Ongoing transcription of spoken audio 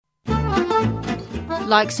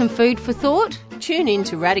Like some food for thought? Tune in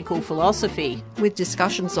to Radical Philosophy with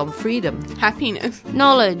discussions on freedom, happiness,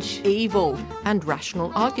 knowledge, evil, and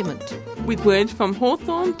rational argument. With words from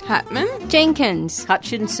Hawthorne, Tatman, Jenkins,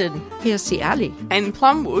 Hutchinson, Piercy Alley, and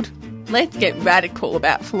Plumwood. Let's get radical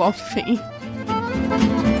about philosophy.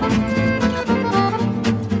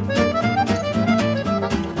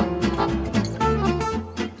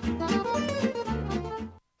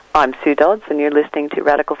 I'm Sue Dodds, and you're listening to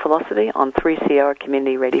Radical Philosophy on 3CR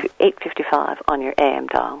Community Radio 855 on your AM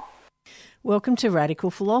dial. Welcome to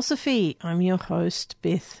Radical Philosophy. I'm your host,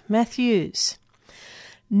 Beth Matthews.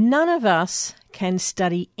 None of us can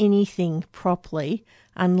study anything properly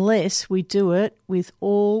unless we do it with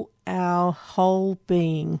all our whole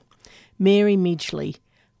being. Mary Midgley,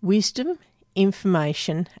 wisdom,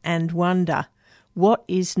 information and wonder. What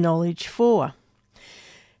is knowledge for?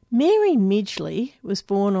 Mary Midgley was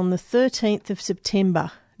born on the 13th of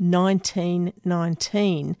September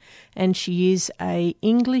 1919 and she is an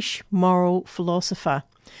English moral philosopher.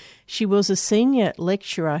 She was a senior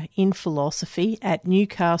lecturer in philosophy at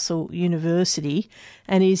Newcastle University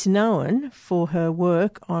and is known for her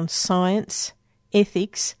work on science,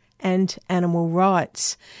 ethics and animal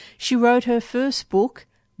rights. She wrote her first book,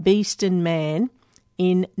 Beast and Man,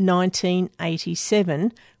 in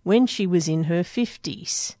 1987 when she was in her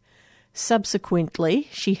 50s. Subsequently,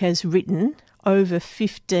 she has written over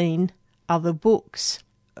 15 other books.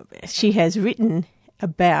 She has written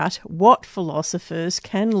about what philosophers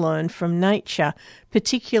can learn from nature,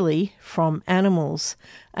 particularly from animals.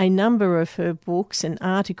 A number of her books and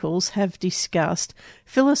articles have discussed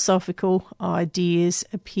philosophical ideas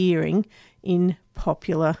appearing in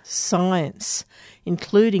popular science,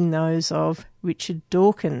 including those of Richard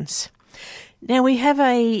Dawkins. Now, we have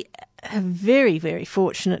a very, very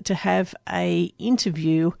fortunate to have an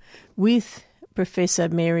interview with Professor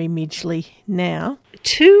Mary Midgley now.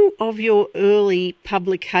 Two of your early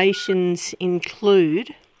publications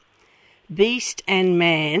include Beast and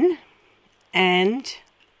Man and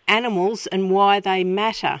Animals and Why They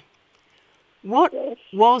Matter. What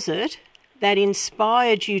was it that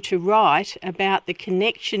inspired you to write about the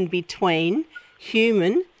connection between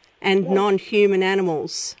human and non-human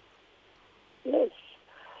animals?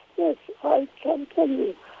 Yes, I can tell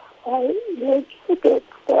you. I read a book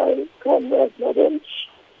by Conrad Lorenz,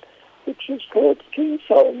 which is called King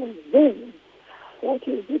Solomon's Ring. That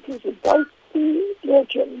is, it is about the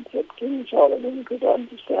legend that King Solomon could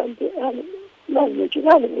understand the language of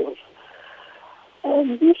animals.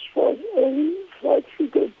 And this was a frightfully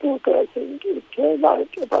good book, I think. It came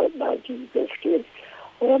out about 1950.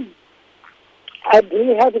 And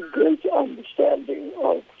he had a great understanding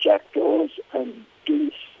of jackdaws and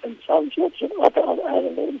geese and some sorts of other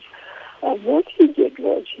animals. And what he did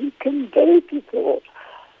was he conveyed the thought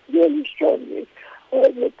really strongly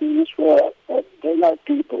that these were, they like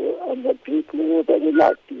people, and that people were very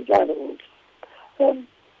like these animals.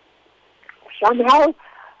 Somehow,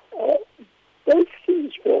 both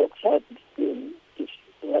these thoughts had been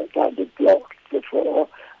kind of blocked before.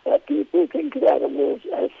 People think of animals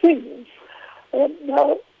as things.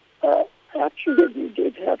 Now, actually, we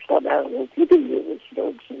did have some animals living with us,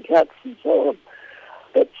 dogs and cats and so on.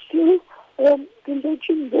 But still, the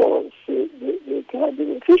legend was, the kind of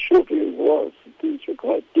official view was that these were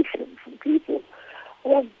quite different from people.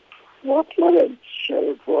 What Lorenz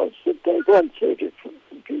showed was that they weren't so different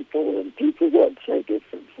from people, and people weren't so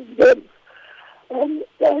different from them. And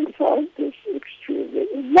I found this extremely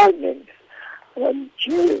enlightening and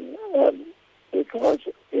cheering, because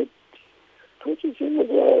it put us in the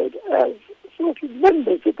world as sort of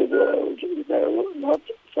members of the world, not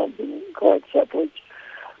something quite separate.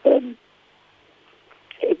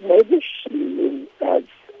 It made us see as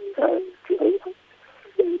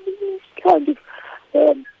kind of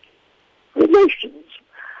relations.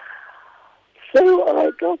 So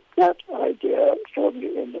I got that idea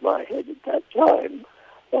strongly into my head at that time,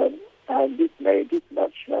 and it made it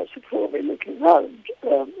much nicer for me looking around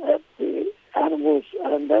at the animals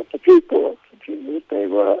and at the people, thinking that they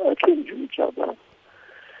were akin to each other.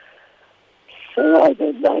 So I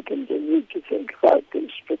continued to think about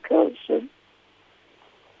this because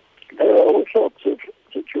there are all sorts of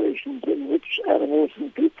situations in which animals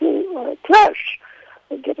and people clash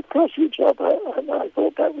and get across each other, and I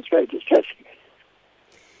thought that was very distressing.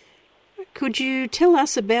 Could you tell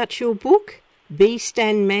us about your book, Beast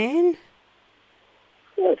and Man?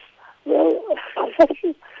 Yes, well,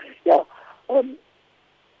 yeah.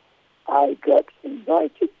 I got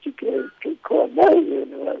invited to go to Cornell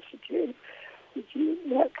University with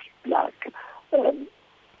Max Black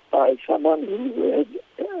by someone who read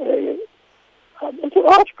an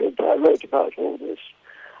article that I wrote about all this.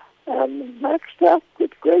 maxed out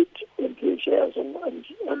with great enthusiasm and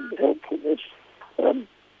helpfulness.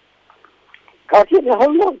 Got in a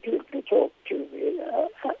whole lot of people to talk to me,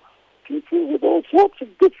 people with all sorts of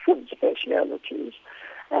different specialities,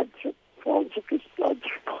 anthropologists,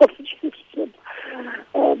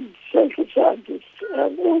 and social scientists,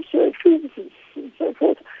 and also physicists and so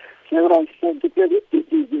forth. So I spent a very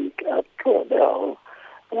busy week at Cornell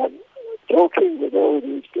talking with all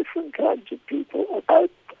these different kinds of people about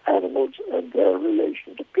animals and their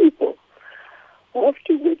relation to people.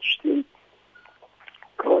 After which the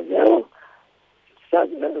Cornell, the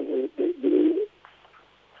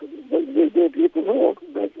people who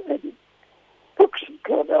read books at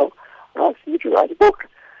Cornell asked me to write a book.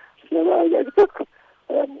 So I wrote a book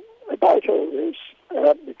about all this,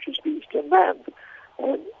 which was Beast and Man.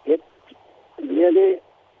 And it really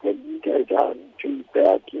didn't go down too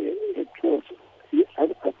badly. It was at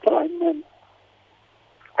a time when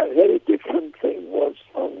a very different thing was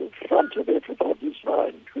on the front of everybody's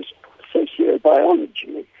mind, was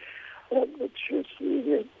sociobiology, which was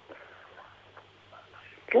the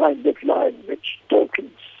kind of line which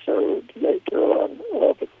Dawkins sowed later on.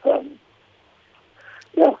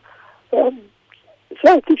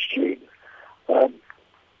 Selfish gene.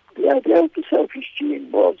 The idea of the selfish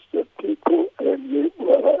gene was that people only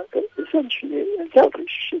were essentially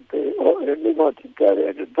selfish, or only wanted their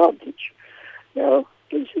own advantage. Now,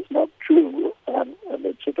 this is not true, and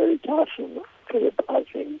it's a very tiresome thing, I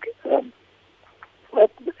think.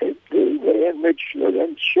 But the way in which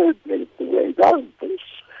Lorenz showed me the way around this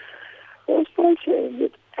was by saying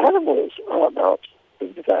that animals are not,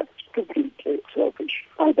 in fact, completely selfish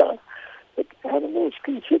either. That animals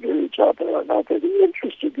consider each other and are very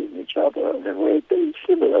interested in each other in a way very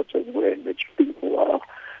similar to the way in which people are.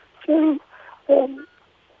 So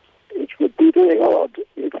it would be very odd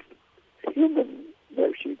if human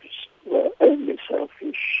motives were only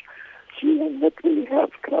selfish, seeing that we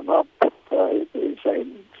have come up by the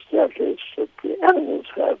same staircase that the animals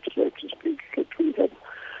have, so to speak, that we have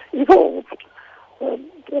evolved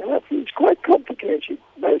to have these quite complicated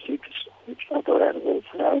motives which other animals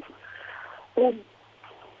have.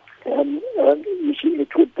 You see,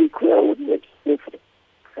 it would be clear, wouldn't it, if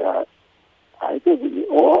either we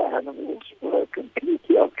or animals were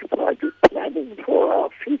completely occupied with planning for our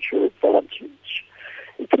future advantage.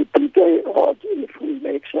 It would be very odd if we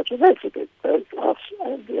make such a mess of it, both us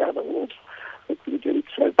and the animals, that we do it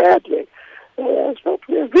so badly. Whereas what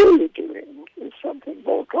we're really doing is something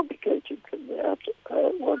more complicated than that,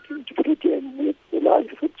 wanting to fit in with the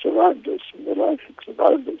life that's around us. And the life that's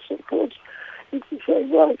around us, of course, is the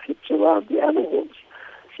same life that's around the animals.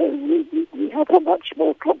 So we have a much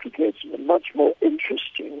more complicated and much more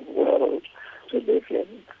interesting world to live in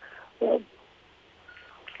than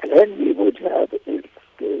we would have if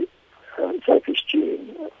the selfish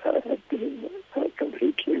gene had been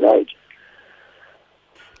completely right.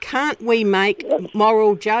 Can't we make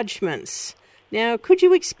moral judgments? Now, could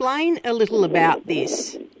you explain a little about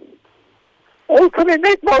this? Oh, can we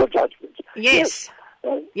make moral judgments? Yes.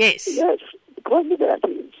 Yes. Yes. The point of that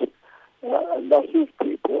is a lot of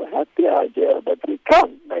people have the idea that we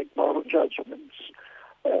can't make moral judgments,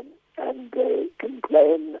 and they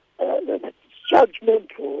complain that it's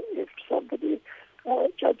judgmental if somebody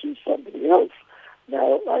judges somebody else.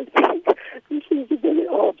 Now, I think this is a very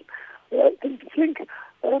odd thing to think.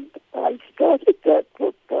 I started that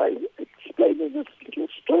book by explaining this little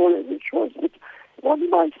story, which was that one of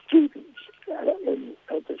my students in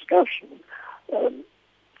a discussion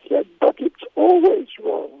said, but it's always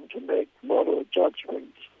wrong to make moral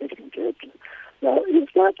judgments, isn't it? Now, is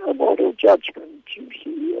that a moral judgment, you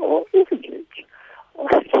see, or isn't it?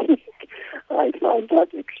 I find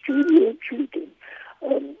that extremely intriguing.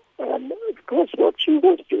 And of course, what she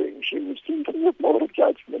was doing, she was thinking of moral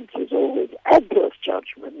judgments as always adverse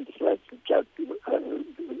judgments, like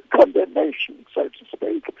condemnation, so to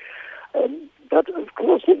speak. But of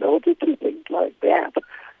course, in order to think like that,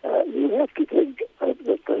 you have to think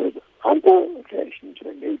that there is other occasions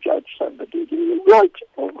when you judge somebody, do you right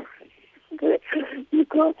or wrong? You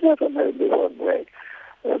can't have them only one way.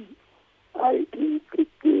 I think that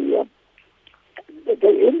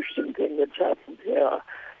the interesting thing that's happened here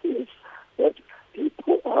is that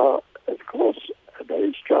people are, of course,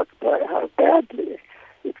 very struck by how badly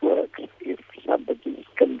it works if somebody's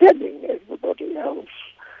condemning everybody else.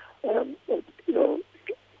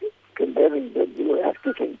 Condemning them, you have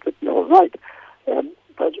to think that you're right.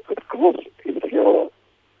 But of course, if you're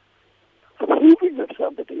approving of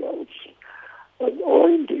somebody else, or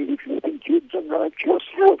indeed if you think you've done right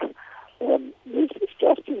yourself, this is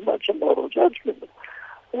just as much a moral judgment.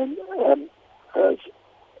 As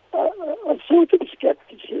sort of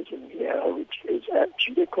skepticism here, which is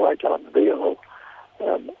actually quite unreal,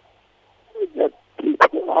 that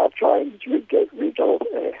people are trying to get rid of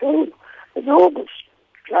a whole enormous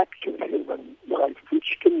tract of human life,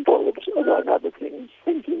 which involves, among other things,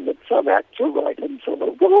 thinking that some acts are right and some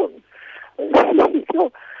are wrong.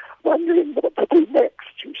 You're wondering what to do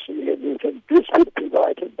next, you see, and you think this would be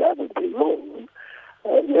right and that would be wrong.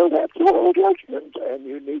 Well, that's all judgment, and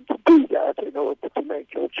you need to do that in order to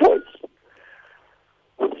make your choice.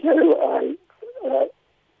 So I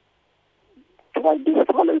kind of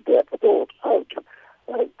followed that thought out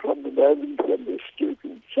from the moment when the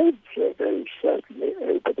student said so very certainly,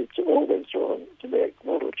 but it's always wrong to make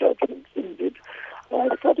moral judgments indeed.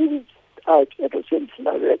 I've studied it out ever since, and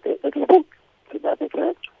I read a little book to that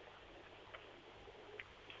effect.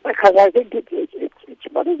 Because I think it's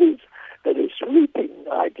one of these very sweeping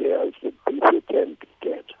ideas that people tend to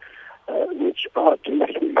get, which are too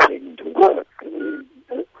sweeping to work.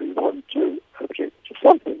 We want to object to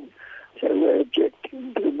something, so we're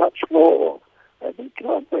objecting to much more, and it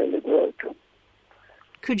can't really work.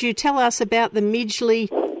 Could you tell us about the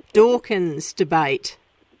Midgley-Dawkins debate?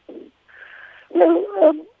 Well,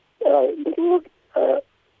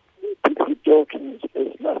 Midgley-Dawkins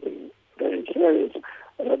is nothing very serious.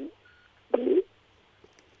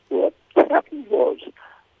 What happened was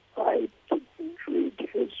I didn't read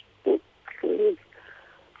his book,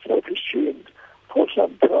 Selfish Gene, for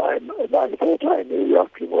some time, and I thought I knew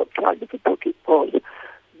roughly what kind of a book it was.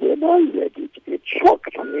 When I read it, it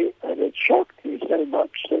shocked me, and it shocked me so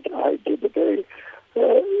much that I did a very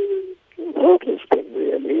thoughtless thing,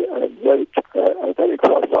 really, and wrote a very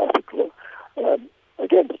cross article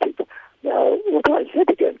against it. Now, what I said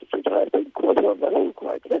against it, I think, was on the whole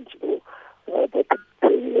quite sensible, but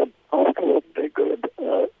the article wasn't very good,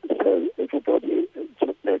 so everybody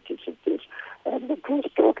took notice of this. And, of course,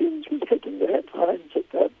 Dawkins was hitting the headlines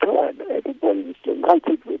at that time. Everybody was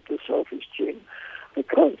delighted with the Selfish Gene,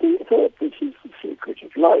 because they thought this is the secret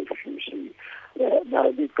of life, you see. Now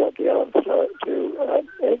we've got the answer to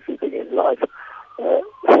everything in life,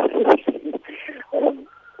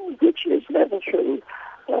 which is never true.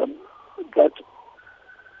 But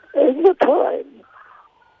over time,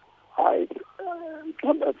 I've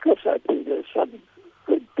come across, I think there's some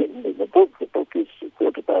good thing in the book. The book is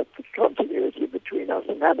good about the continuity between us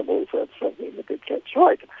and animals. That's something that it gets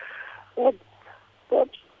right. But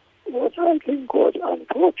what I think was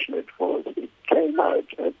unfortunate was it came out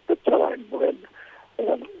at the time when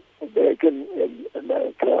Reagan in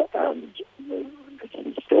America and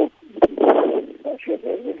still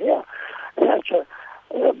Thatcher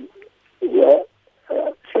were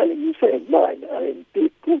selling the same line. I mean,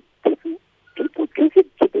 people took it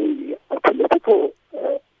to be a political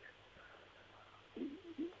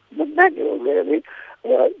manual, really.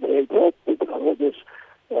 They thought that all this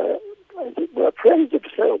praise of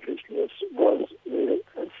selfishness was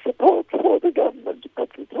support for the government at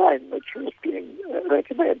the time, which was being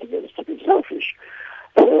recommending us to be selfish.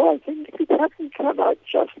 So I think if it hadn't come out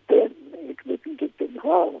just then, it wouldn't have been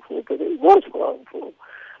harmful, but it was harmful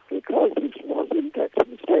because this was in fact a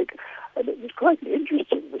mistake. And it was quite an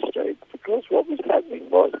interesting mistake because what was happening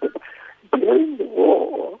was that during the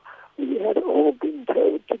war, we had all been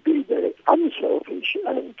told to be very unselfish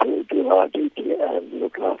and to do our duty and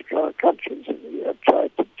look after our countries, and we have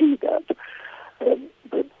tried to do that.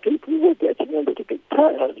 But people were getting a little bit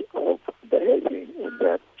tired of behaving in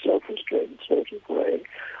that self-restrained sort of way.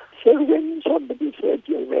 So when somebody said,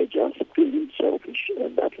 you may just be selfish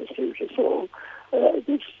and that will suit us all,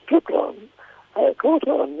 this caught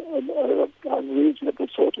on in an unreasonable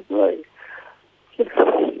sort of way.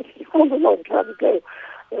 All a long time ago.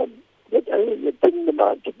 But it didn't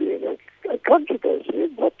amount to being a controversy.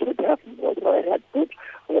 What had happened was I had put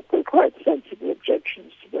quite sensible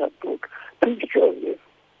objections to that book pretty strongly.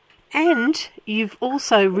 And you've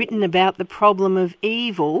also written about the problem of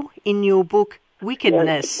evil in your book,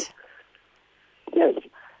 Wickedness. Yes.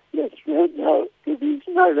 Well, now, the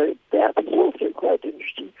reason I wrote that is also quite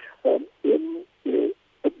interesting. In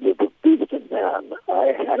the book Beast and Man,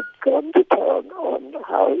 I had gone to town on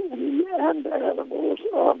how we and animals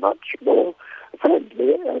are much more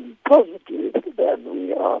friendly and positive than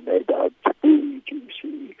we are made out to be, you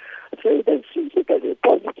see. So this is a very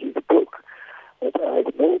positive book. But I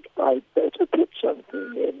thought I'd better put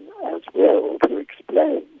something in as well to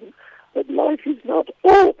explain that life is not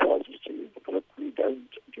all positive, but we don't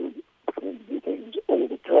do friendly things all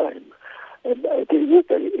the time. And it is a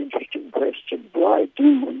very interesting question. Why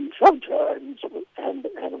do we sometimes, and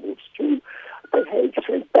animals too, behave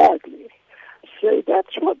so badly? So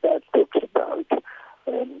that's what that book's about.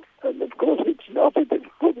 And of course, it's not a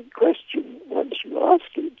difficult question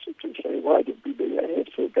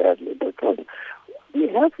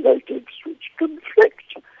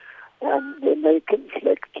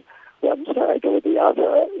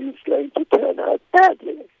going to turn out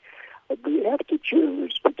badly. And we have to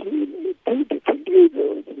choose between two different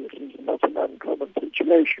evils. This is not an uncommon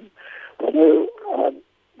situation. So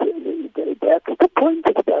that's the point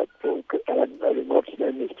of that book. And what's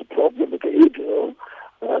known as the problem of evil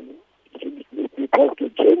seems to be totally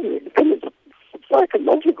genuine. It's a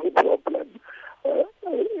psychological problem.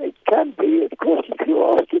 It can be, of course, if you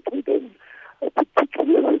ask it within a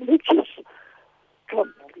particular religious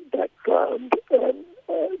background,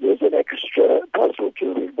 there's an extra puzzle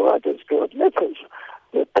to read. Why does God let us?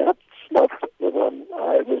 But that's not the one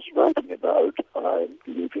I was writing about. I'm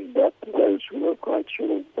leaving that to those who are quite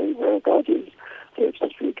sure where God is, so to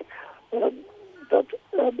speak. But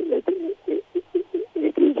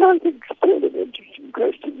it is, I think, still an interesting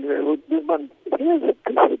question. You know, when one hears that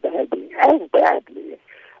people are behaving as badly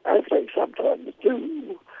as they sometimes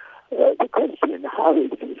do, the question, how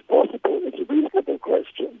is this possible, is a reasonable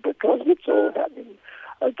question, because it's all happening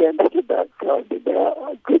against the background. There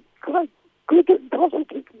are quite good and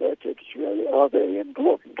positive motives, really, are very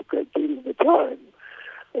important a great deal of the time.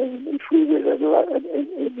 And if we were in a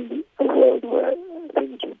world where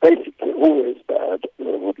things were basically always bad,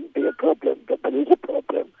 there wouldn't be a problem, but there is a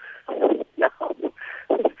problem now.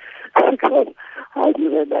 Because how do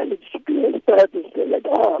they manage to be as bad as they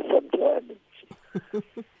are sometimes?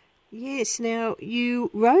 Yes, now you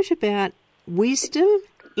wrote about wisdom,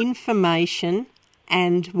 information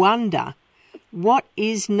and wonder. What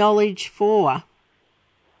is knowledge for?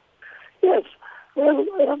 Yes, well,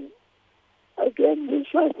 again, this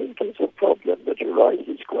I think is a problem that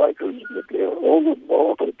arises quite reasonably, all the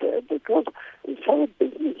more today, because this whole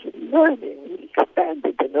business of learning has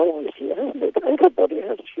expanded enormously, hasn't it? Everybody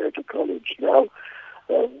has to go to college now,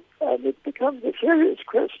 and it becomes a serious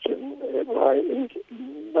question, why is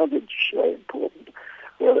knowledge so important?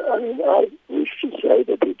 Well, I mean, I wish to say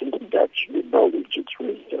that it isn't actually knowledge, it's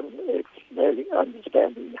wisdom. It's merely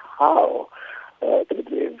understanding how to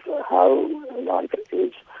live, how life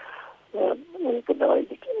is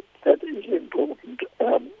organized, that is important.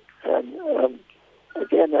 And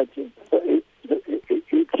again, I think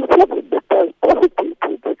it's a problem that does bother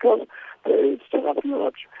people because there is too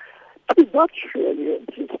much really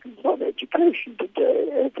insistence on education today.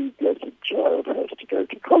 Every blessed child has to go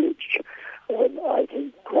to college. And I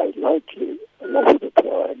think quite likely a lot of the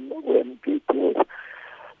time when people have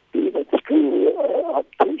been at school up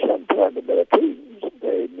to some time in their teens,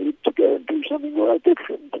 they need to go and do something quite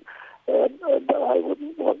different. And I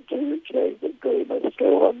wouldn't want to say that they must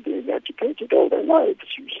go on being educated all their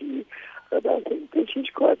lives, you see. And I think this is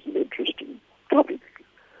quite an interesting topic.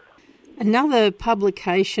 Another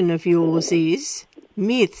publication of yours is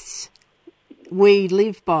Myths We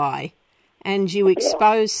Live By, and you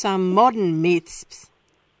expose some modern myths.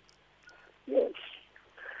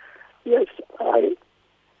 Yes, I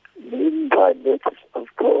mean by myths, of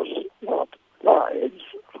course, not lies,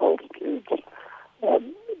 falsehoods,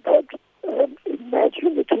 but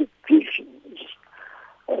imaginative visions.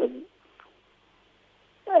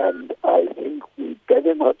 And I think we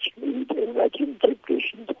very much need imaginative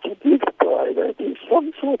visions to live by. There is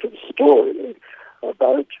some sort of story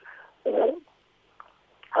about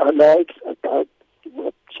our lives, about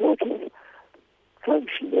what sort of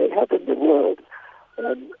function they have in the world. We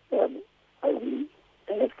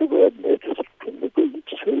have the word myths from the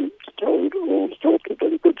Greeks who told all sorts of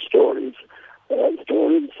very good stories.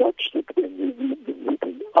 Stories such that when you read them, you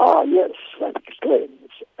think, yes, that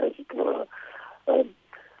explains, as it were.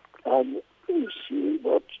 You see,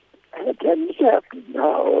 what tends to happen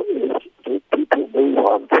now is that people move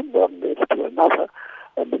on from one myth to another.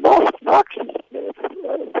 And the Marxist myth,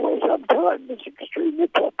 for some time, was extremely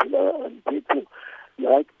popular, and people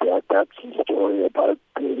like that. That's a story about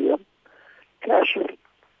the clash of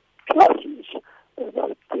classes,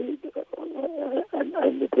 about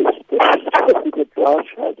and this story that Marx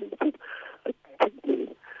has is that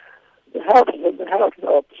the haves and the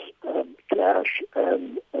have-nots clash,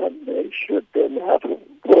 and they should then have a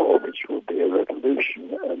war, which will be a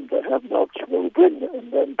revolution, and the have-nots will win,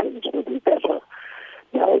 and then things will be better.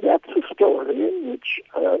 Now, that's a story which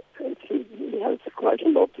has quite a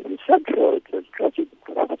lot to be said for it, because it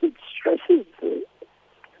stresses the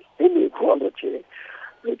inequality,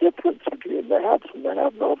 the difference between the haves and the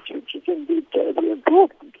have-nots, which is indeed terribly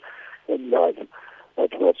important in life.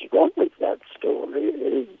 But what's wrong with that story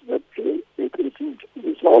is that it isn't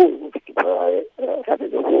resolved by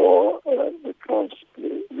having a war, because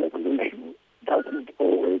the revolution doesn't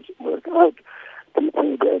always work out.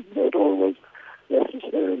 People then don't always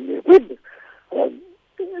necessarily win,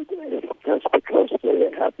 just because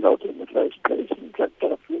they have not in the first place, and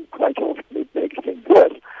quite often it makes things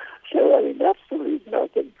worse. So, I mean, that's the reason I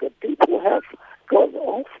think that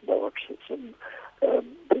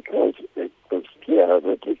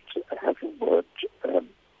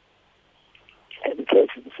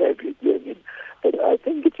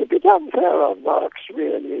unfair on Marx,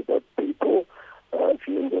 really, that people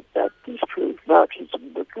feel that disproved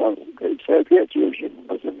Marxism, because the Soviet Union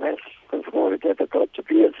was a mess before it ever got to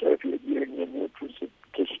be a Soviet Union. It was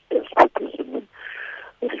just despotism, and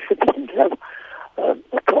it didn't have a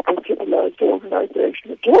proper civilized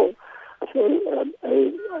organization at all. So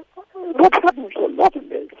what happens to a lot of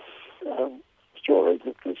myths, stories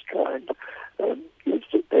of this kind, is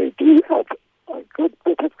that they do have a good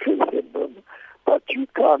bit of truth in them, but you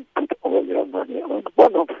can't put all your money on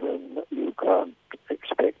one of them. You can't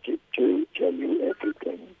expect it to tell you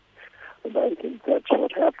everything. And I think that's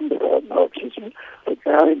what happened about Marxism. But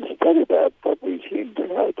now instead of that, what we seem to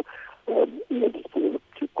have is to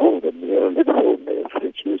call them neoliberal myths,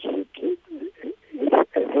 which is that if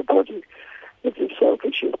everybody is as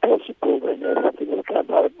selfish as possible, then everything will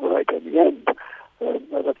come out right in the end.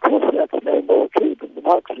 And of course that's no more true than the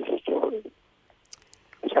Marxist story.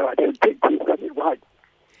 So I don't think we've got it right.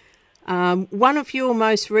 One of your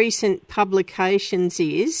most recent publications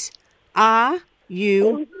is Are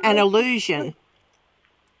You an Illusion?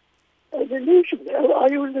 An illusion? Are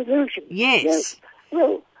you an illusion? Yes.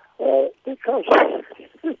 Well, because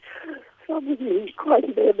somebody who's quite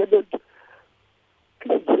an eminent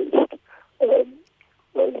physicist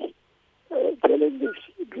was telling this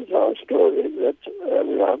bizarre story that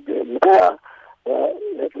we aren't really there,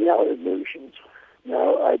 that we are illusions.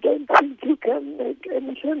 Now, I don't think you can make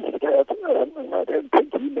any sense of that, and I don't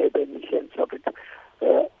think he made any sense of it.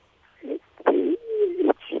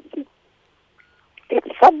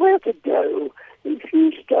 It's somewhere to go if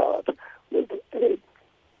you start with a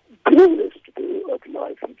dualist view of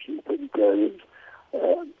life, if you think there is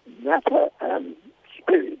matter and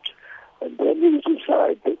spirit, and then you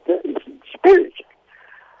decide that there isn't spirit.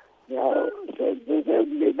 Now, so there's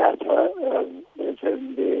only matter, there's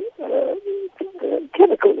only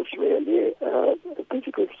chemicals, really,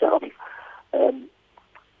 physical stuff.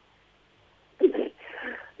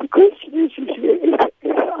 The question is,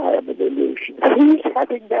 if I am an illusion, who's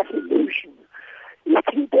having that illusion? If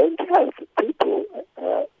you don't have people,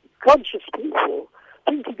 conscious people,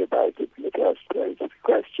 thinking about it in the first place, the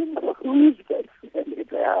question of who is really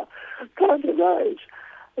there can't arise.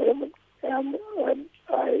 I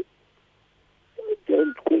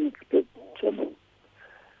don't think that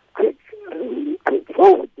who put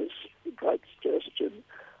forward this right suggestion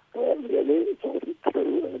really thought it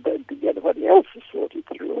through, and I don't think anybody else has thought it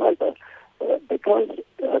through either, because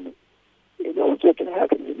in order to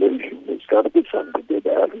have an illusion, there's got to be somebody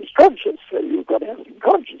there who's conscious, so you've got to have some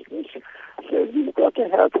consciousness, so you've got to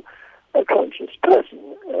have a conscious person,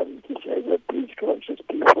 to say that these conscious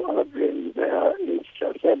people aren't really there is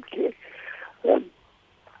just empty. And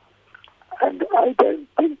I don't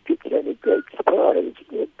think it's any great surprise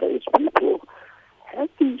that those people have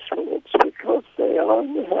these thoughts, because they are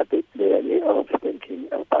in the habit really of thinking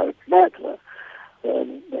about matter.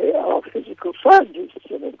 They are physical scientists,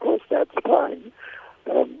 and of course that's fine.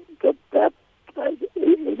 But that,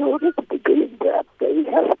 in order to be doing that, they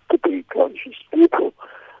have to be conscious people.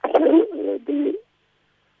 So the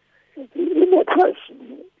inner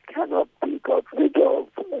person cannot be got rid of.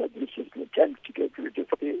 This is an attempt to get rid of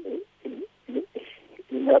the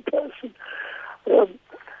inner person.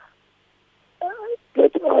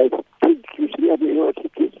 But I think, you see,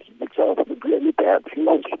 it's an example of really bad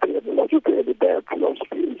philosophy, and a lot of really bad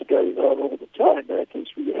philosophy is going on all the time. That is,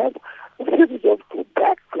 we have a philosophical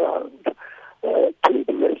background to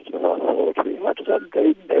the rest of our thought. We have some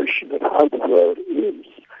vague notion of how the world is,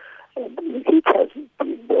 and if it hasn't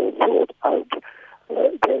been well thought out,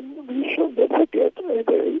 then we shall never get a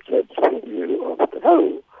very sensible view of the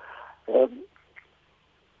whole.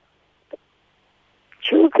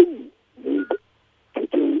 Children need to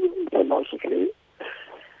do philosophy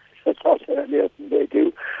a lot earlier than they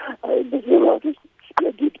do. There's a rather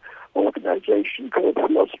splendid organization called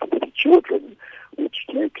Philosophy for Children, which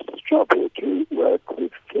takes the trouble to work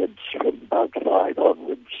with kids from about 5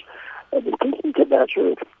 onwards. And it isn't a matter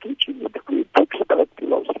of teaching them to read books about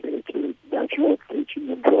philosophy, it's a matter of teaching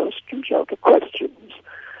them to ask each other questions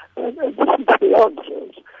and listen to the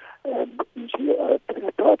answers. And you see,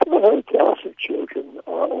 part of a whole class of children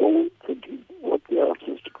are all thinking what the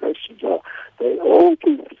answers to questions are. They all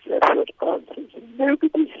give separate answers, and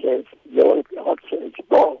nobody says your answer is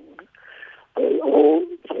wrong. They all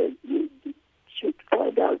say you should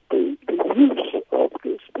find out the use of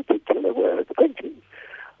this particular way of thinking.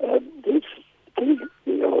 This, to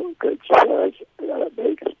great surprise,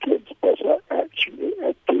 makes kids better actually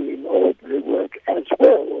at doing ordinary work as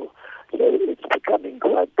well. So it's becoming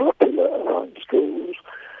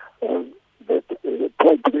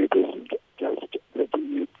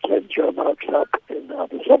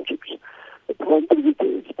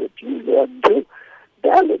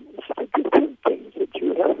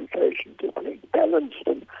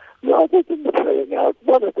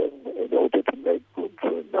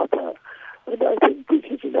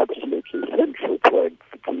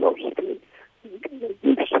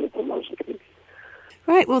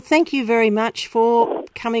Great. Well, thank you very much for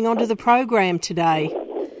coming onto the program today.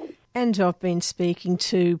 And I've been speaking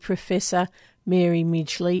to Professor Mary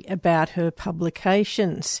Midgley about her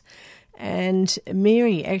publications. And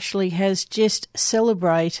Mary actually has just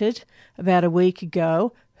celebrated, about a week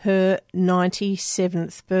ago, her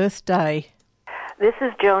 97th birthday. This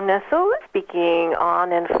is Jo Nessel speaking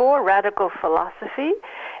on and for Radical Philosophy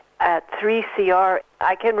at 3CR.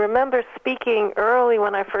 I can remember speaking early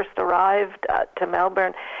when I first arrived to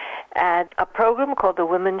Melbourne at a program called The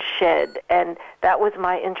Women's Shed, and that was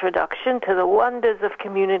my introduction to the wonders of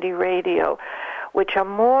community radio, which are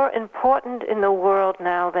more important in the world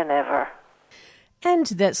now than ever. And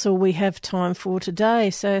that's all we have time for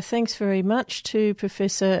today. So thanks very much to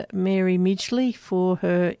Professor Mary Midgley for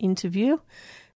her interview.